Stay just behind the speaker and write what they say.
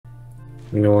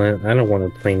You know what? I don't want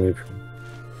to play neutral.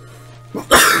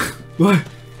 What?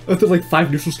 I thought like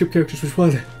 5 neutral skip characters. Which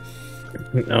one?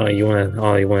 Oh, you want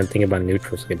to think about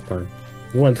neutral skip, huh?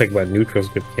 You want to talk about neutral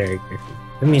skip character?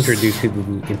 Let me introduce you to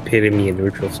the epitome of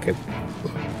neutral skip.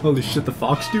 Holy shit, the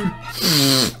fox dude.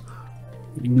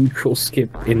 Neutral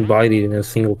skip embodied in a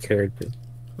single character.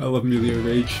 I love Melia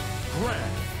Rage. Gran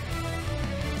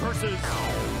versus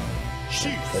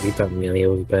But he thought Melia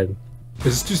was bad. Is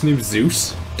this dude's name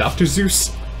Zeus? Dr.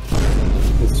 Zeus?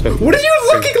 So what are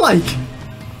you looking like?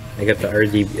 I got the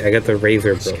RGB, I got the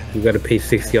Razer, bro. You gotta pay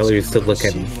 $60 to look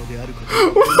at me.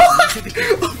 What?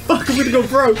 Fuck, I'm gonna go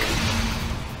broke.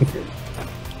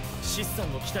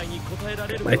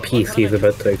 My PC is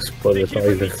about to explode with all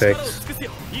these effects.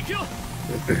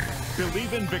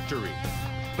 Believe in victory.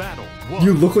 Battle.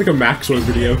 You look like a Maxwell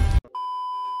video.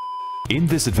 In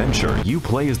this adventure, you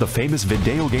play as the famous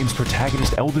video game's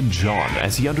protagonist Elden John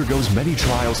as he undergoes many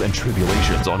trials and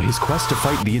tribulations on his quest to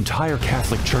fight the entire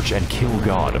Catholic Church and kill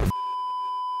God.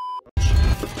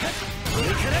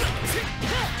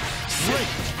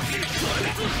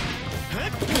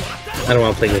 I don't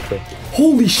want to play neutral.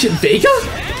 Holy shit, Vega?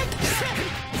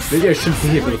 Maybe I shouldn't be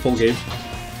here for the full game.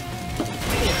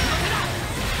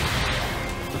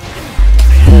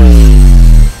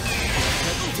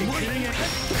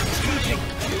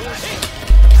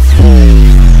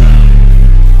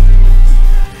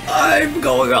 I'm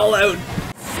going all out.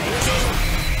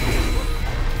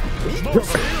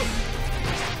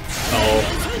 Oh.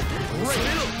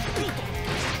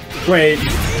 Wait,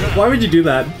 why would you do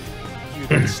that?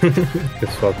 It's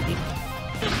fucking.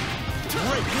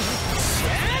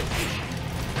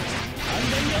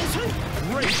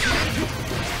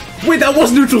 Wait, that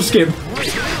was neutral skip.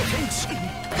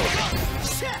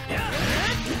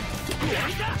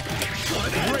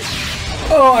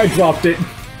 Oh, I dropped it.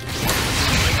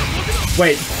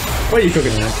 Wait, what are you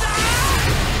cooking now?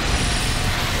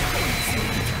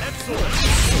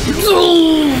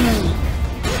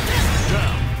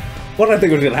 What did I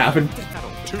think was gonna happen?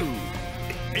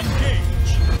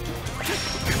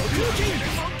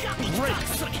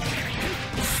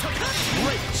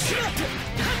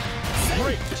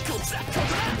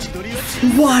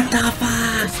 What the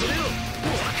fuck?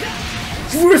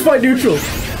 Where's my neutral?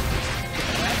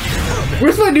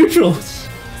 Where's my neutral?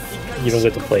 You don't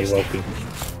get to play Loki.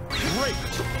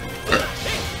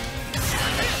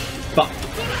 Fuck.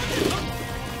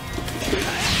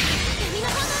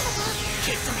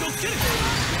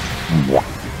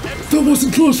 That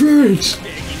wasn't close range!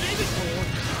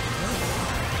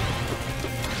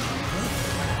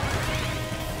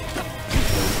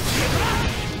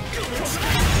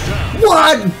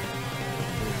 What?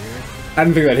 I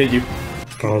didn't think that hit you.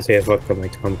 Honestly, I fucked up my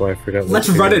combo. I forgot. Let's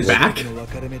run it back.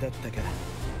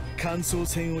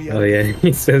 Oh yeah,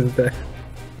 he says that.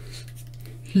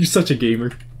 You're such a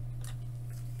gamer.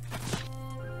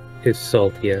 It's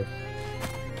salty, yeah.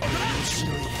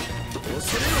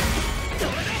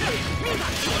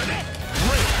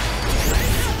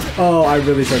 Oh, I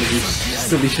really tried to do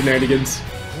silly shenanigans.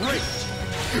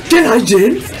 Did I,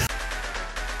 Jin?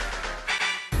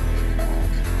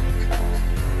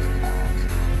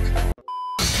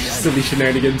 Silly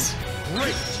shenanigans.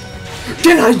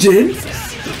 Did I, Jin?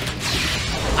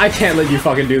 I can't let you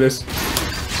fucking do this.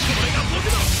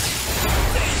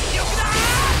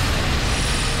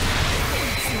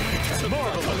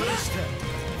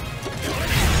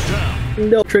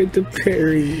 No, tried to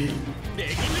parry.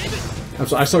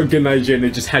 I saw Good Night Jin and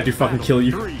it just had to fucking kill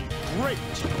you.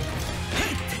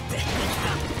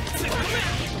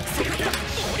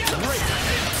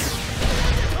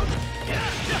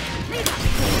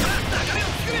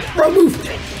 Bro, move!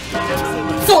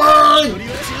 Fly!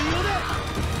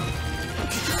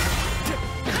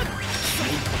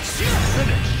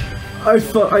 I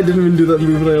thought I didn't even do that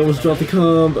move and I almost dropped the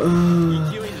comb.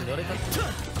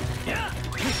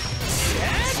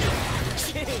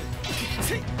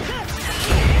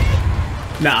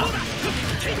 Nah.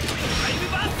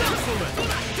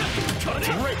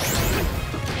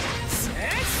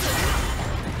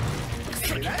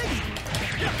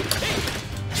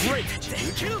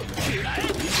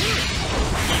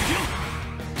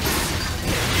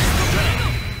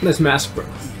 Nice mask, bro.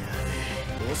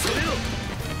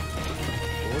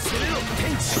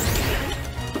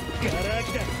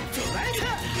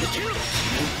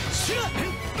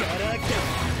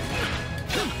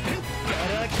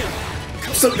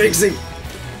 So amazing.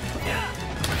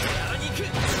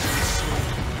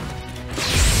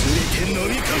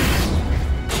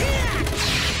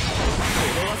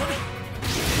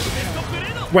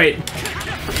 Wait.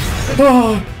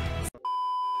 Oh.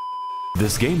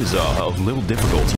 This game is a little difficult.